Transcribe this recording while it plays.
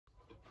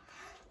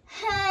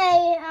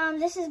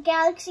this is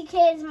Galaxy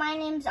Kids. My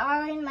name's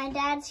Ari, and my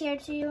dad's here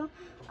too.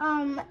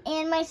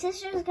 And my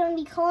sister's gonna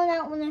be calling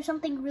out when there's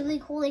something really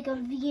cool, like a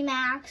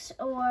VMAX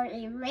or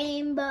a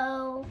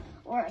rainbow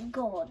or a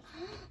gold.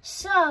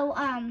 So,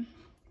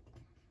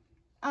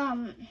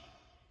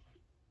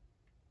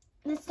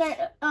 let's start.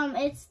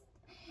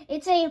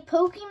 It's a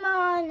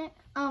Pokemon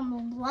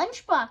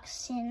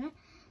lunchbox tin,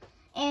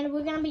 and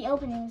we're gonna be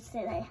opening this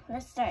today.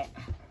 Let's start.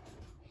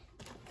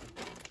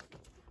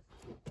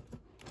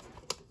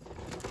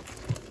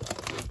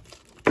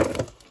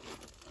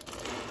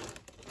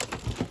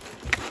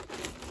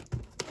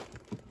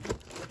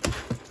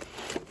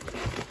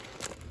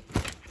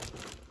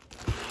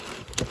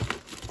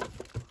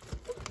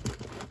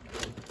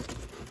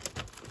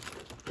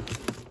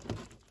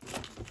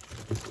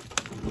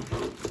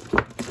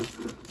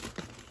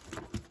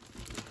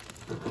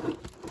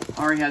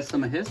 Ari has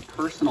some of his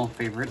personal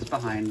favorites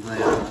behind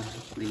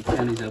the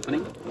tin he's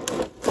opening.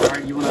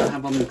 Ari, you want to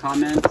have them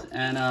comment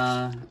and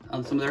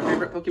on some of their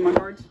favorite Pokemon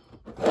cards?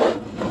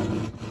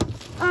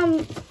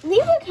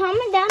 Leave a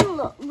comment down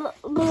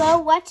below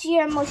what's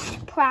your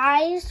most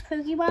prized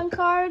Pokemon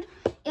card.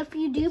 If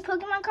you do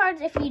Pokemon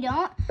cards, if you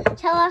don't,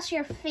 tell us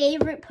your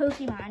favorite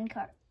Pokemon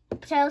card.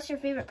 Tell us your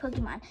favorite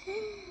Pokemon.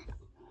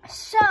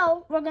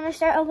 So, we're going to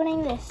start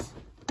opening this.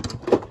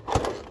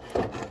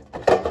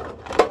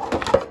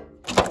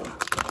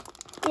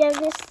 You have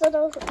this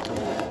little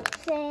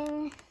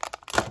thing,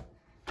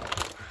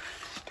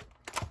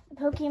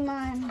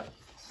 Pokemon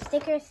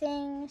sticker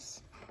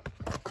things,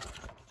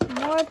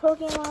 more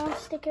Pokemon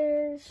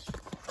stickers,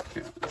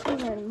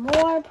 even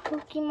more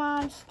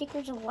Pokemon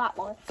stickers, a lot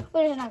more.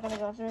 We're just not going to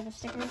go through the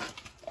stickers.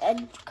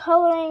 A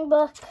coloring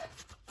book.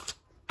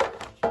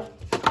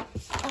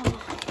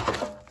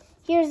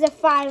 Here's the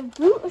 5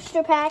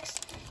 booster packs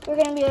we're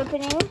going to be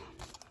opening.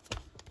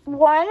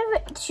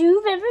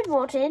 2 Vivid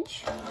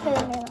Voltage.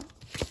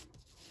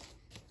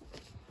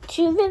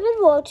 2 Vivid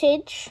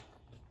Voltage,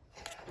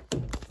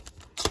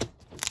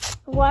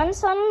 1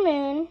 Sun and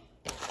Moon,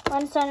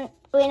 1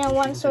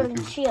 Sword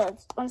and Shield,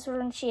 1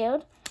 Sword and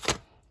Shield,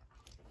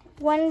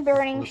 1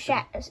 Burning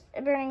Shadows,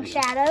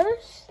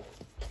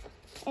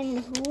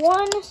 and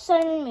 1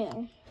 Sun and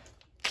Moon,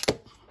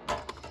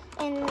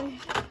 and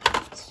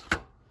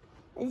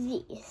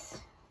these.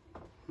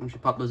 Why don't you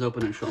pop those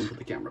open and show them to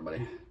the camera,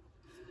 buddy?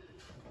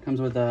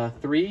 Comes with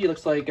 3,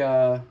 looks like,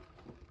 was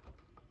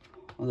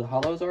it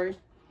hollows, Ari?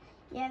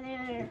 Yeah,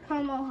 they're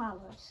caramel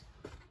hollows.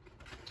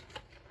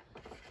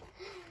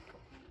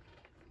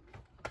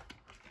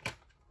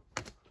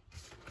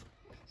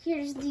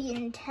 Here's the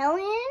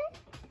Intellion.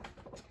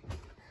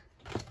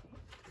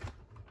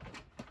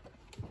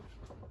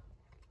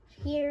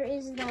 Here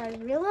is the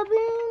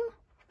Rillaboom.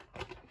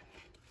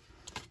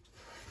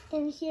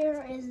 And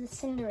here is the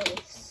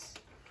Cinderace.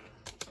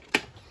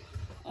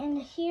 And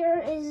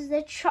here is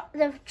the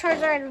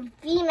Charizard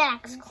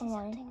VMAX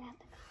coin.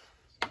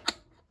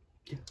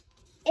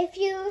 If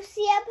you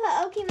see a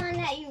Pokemon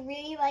that you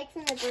really like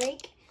from the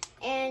break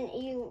and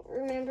you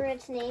remember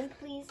its name,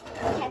 please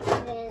text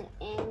it in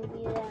and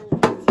we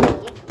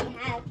see if we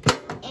have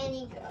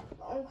any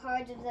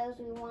cards of those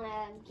we want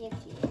to give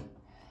to you.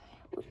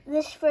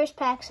 This first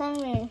pack, Sun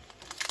Moon.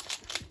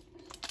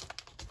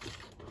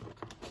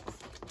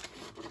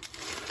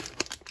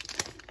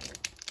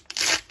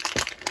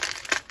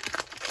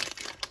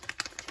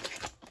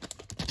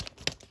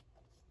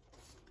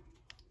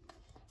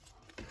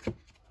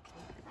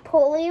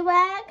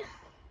 Poliwag,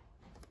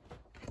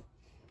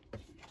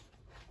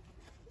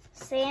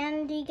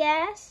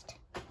 Sandygast,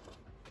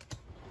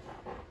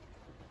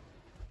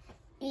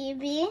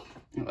 Eevee.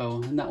 Oh,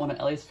 isn't that one of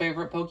Ellie's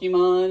favorite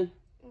Pokemon?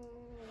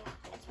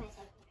 That's my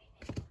second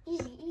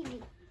favorite.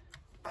 Eevee.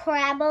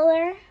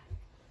 Crabler,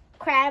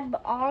 I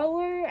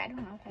don't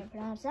know how to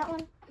pronounce that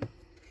one.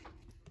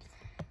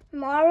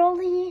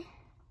 Marley.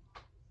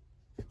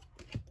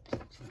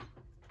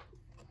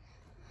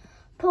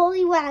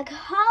 Poliwag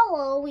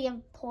Hollow. We have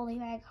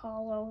Poliwag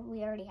Hollow.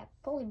 We already have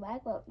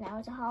Poliwag, but now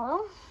it's a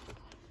Hollow.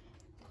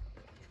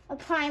 A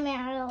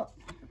Primarilla.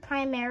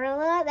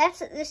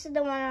 This is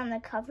the one on the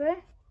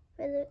cover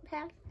for the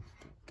pack.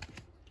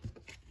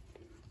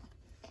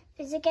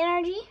 Physic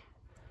Energy.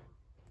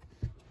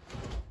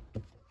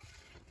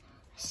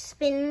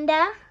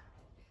 Spinda.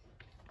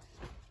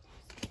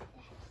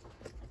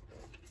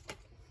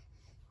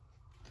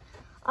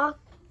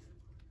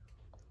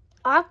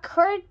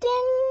 Curtain.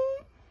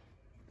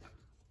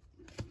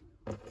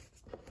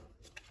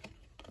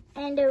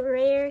 And a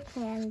rare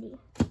candy.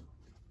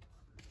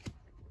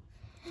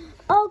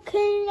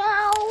 Okay,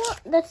 now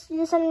let's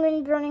do Sun and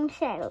Moon Burning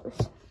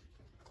Shadows.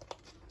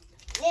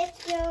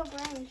 Let's go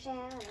Burning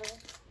Shadows.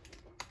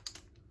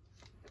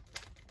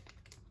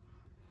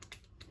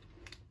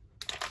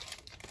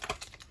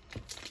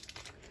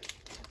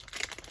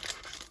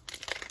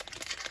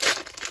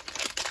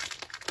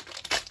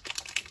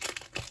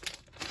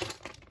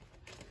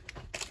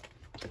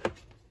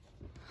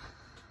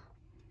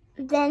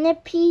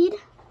 Venipede.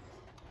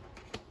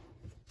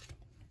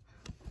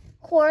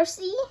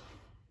 Horsey,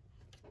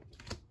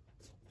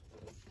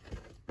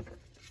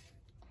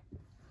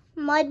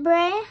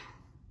 Mudbray,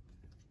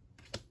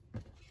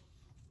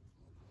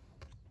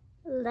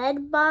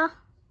 Leadba,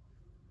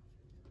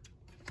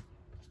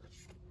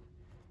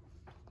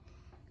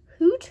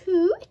 Hoot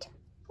Hoot,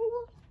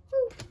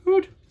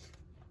 Hoot.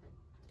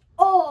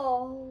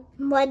 Oh.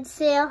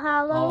 Mudsail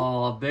Hollow.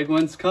 Oh, a big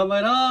one's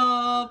coming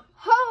up.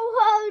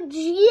 Ho-Ho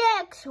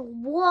GX.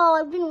 Whoa,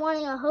 I've been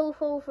wanting a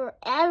Ho-Ho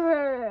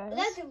forever.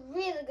 That's a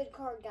really good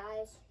card,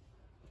 guys.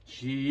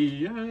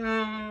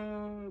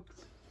 GX.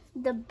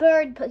 The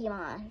bird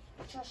Pokemon.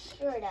 Just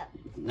straight up.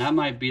 That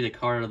might be the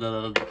card of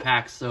the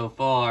pack so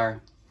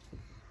far.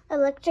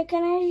 Electric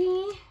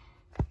Energy.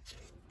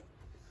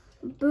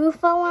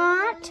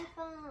 Buffalant.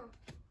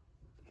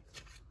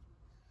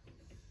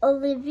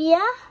 Olivia.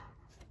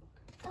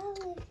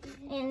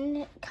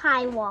 And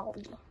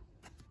Kaiwali.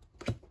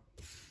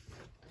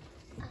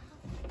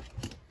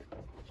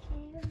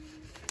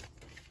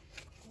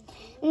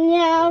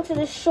 Now to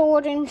the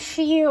Sword and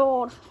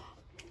Shield.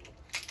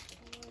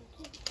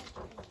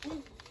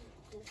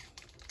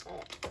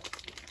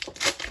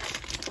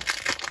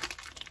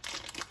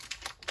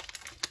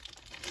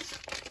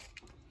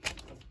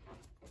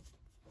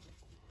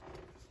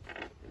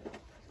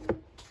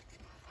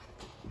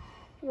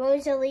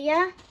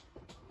 Rosalia.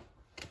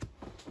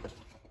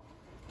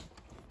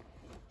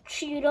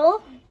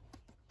 Choodle.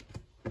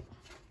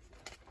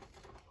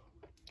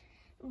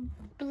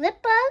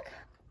 Blipbug.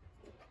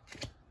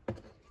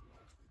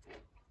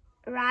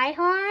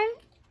 Rhyhorn.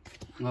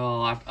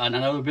 Oh,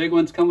 another big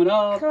one's coming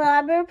up.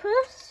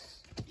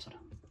 Clobberpuss.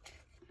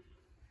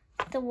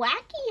 The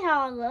Wacky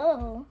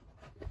Hollow.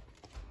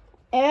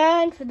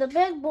 And for the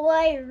big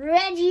boy,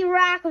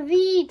 Regirock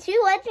V.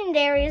 2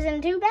 legendaries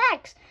in 2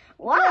 packs.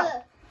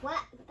 Wow.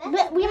 What?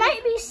 But we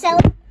might be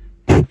selling.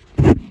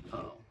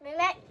 Oh.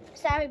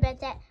 Sorry about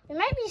that. We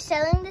might be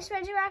selling this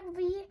Regirock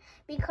V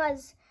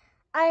because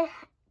I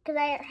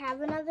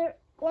have another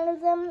one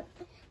of them.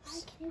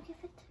 Can you give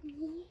it to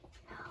me?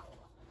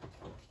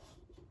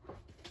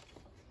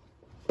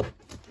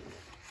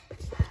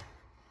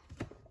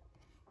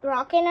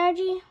 Rock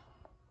Energy,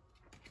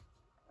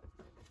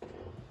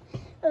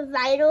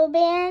 Vital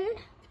Band,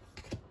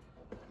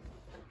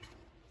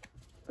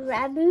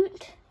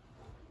 Raboot,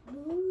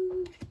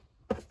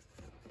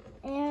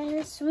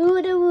 and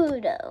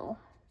Swoodawoodo.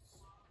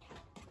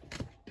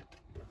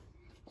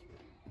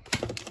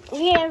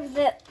 We have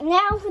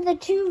now for the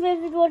 2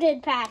 Vivid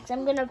Wooded packs.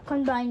 I'm gonna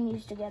combine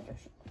these together.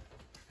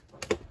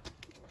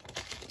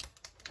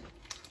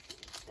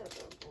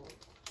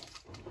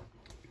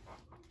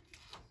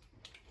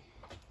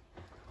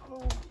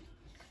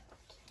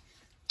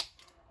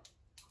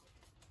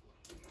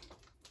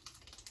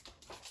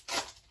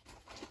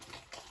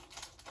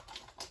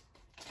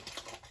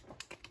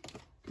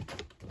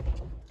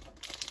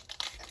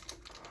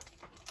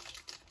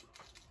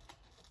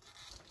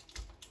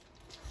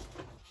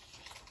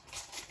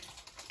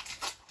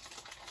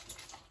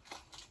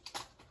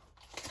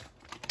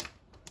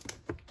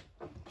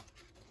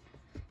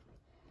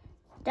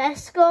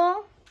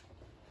 Desco,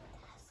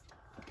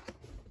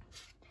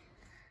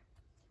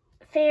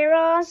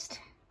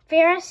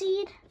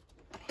 Ferroseed,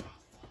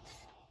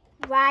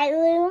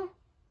 Railu,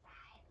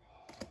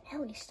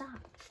 Ellie,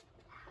 stop,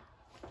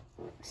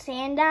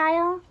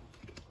 Sandile,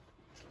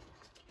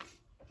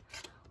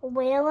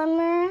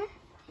 Whalmer,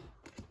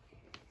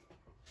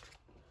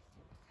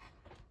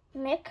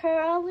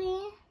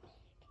 McCurley,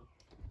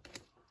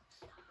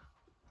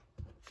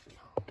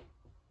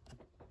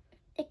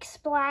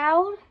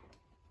 Exploud.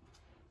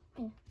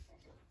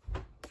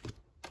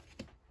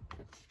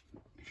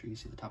 Make sure you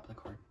see the top of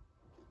the card.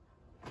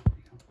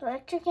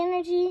 Electric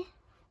Energy,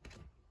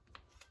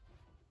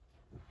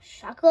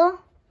 Shuckle,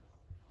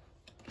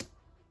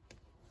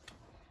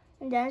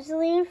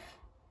 Dusleaf,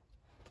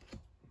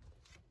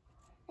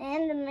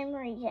 and the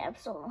Memory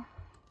Capsule.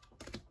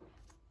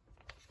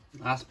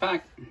 Last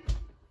pack.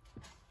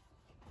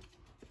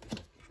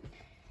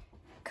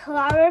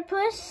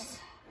 Clobberpuss,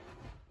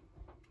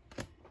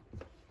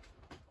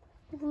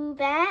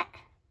 Woobat,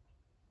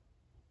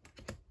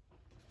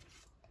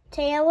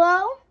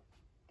 Tailo,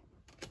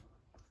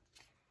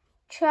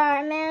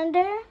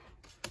 Charmander,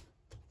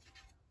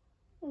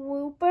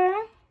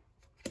 Wooper,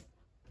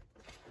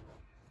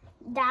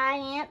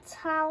 Diance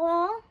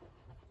Hollow,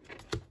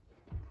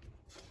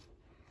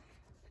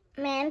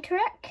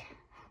 Mantric,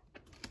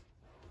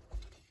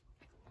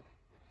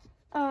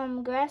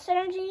 Grass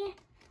Energy,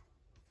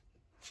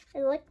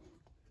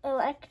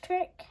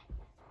 Electric,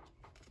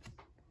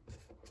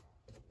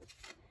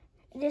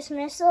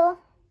 Dismissal,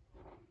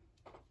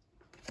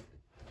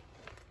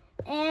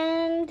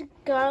 and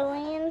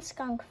Garland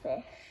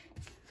Skunkfish.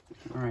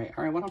 All right.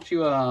 Why don't you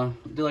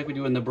do like we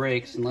do in the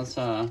breaks, and let's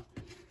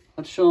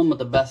show them what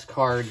the best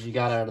cards you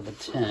got out of the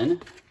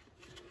 10.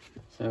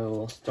 So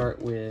we'll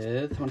start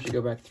with. Why don't you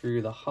go back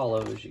through the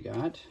hollows you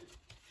got?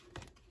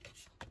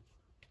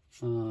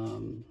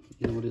 And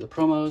then we'll do the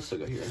promos. So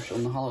go here, show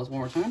them the hollows one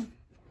more time.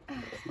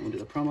 Then we'll do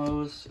the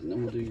promos, and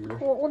then we'll do your.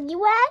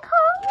 Woolywag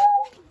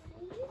Hollow,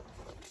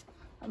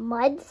 a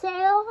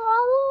Mudsail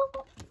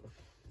Hollow,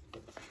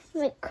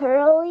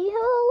 McCurley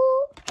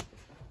Hollow,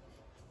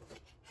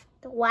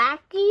 Wacky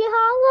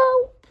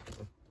Hollow,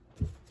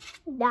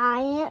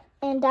 Diant,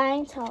 and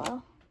Diant's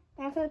Hollow.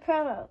 Now for the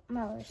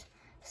promos.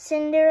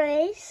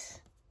 Cinderace,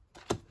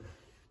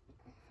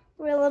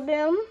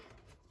 Rillaboom,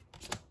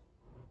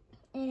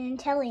 and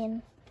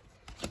Inteleon.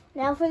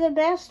 Now for the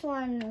best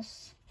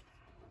ones.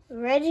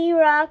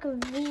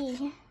 Regirock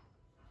V.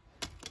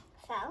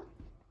 So?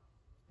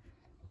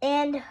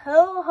 And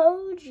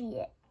Ho-Ho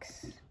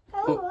GX.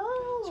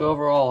 Oh. So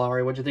overall,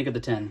 Ari, what'd you think of the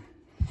 10?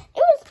 It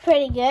was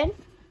pretty good.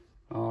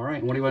 All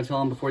right. What do you want to tell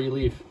them before you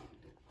leave?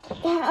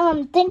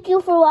 Thank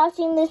you for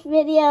watching this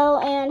video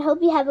and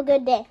hope you have a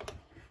good day.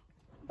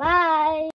 Bye.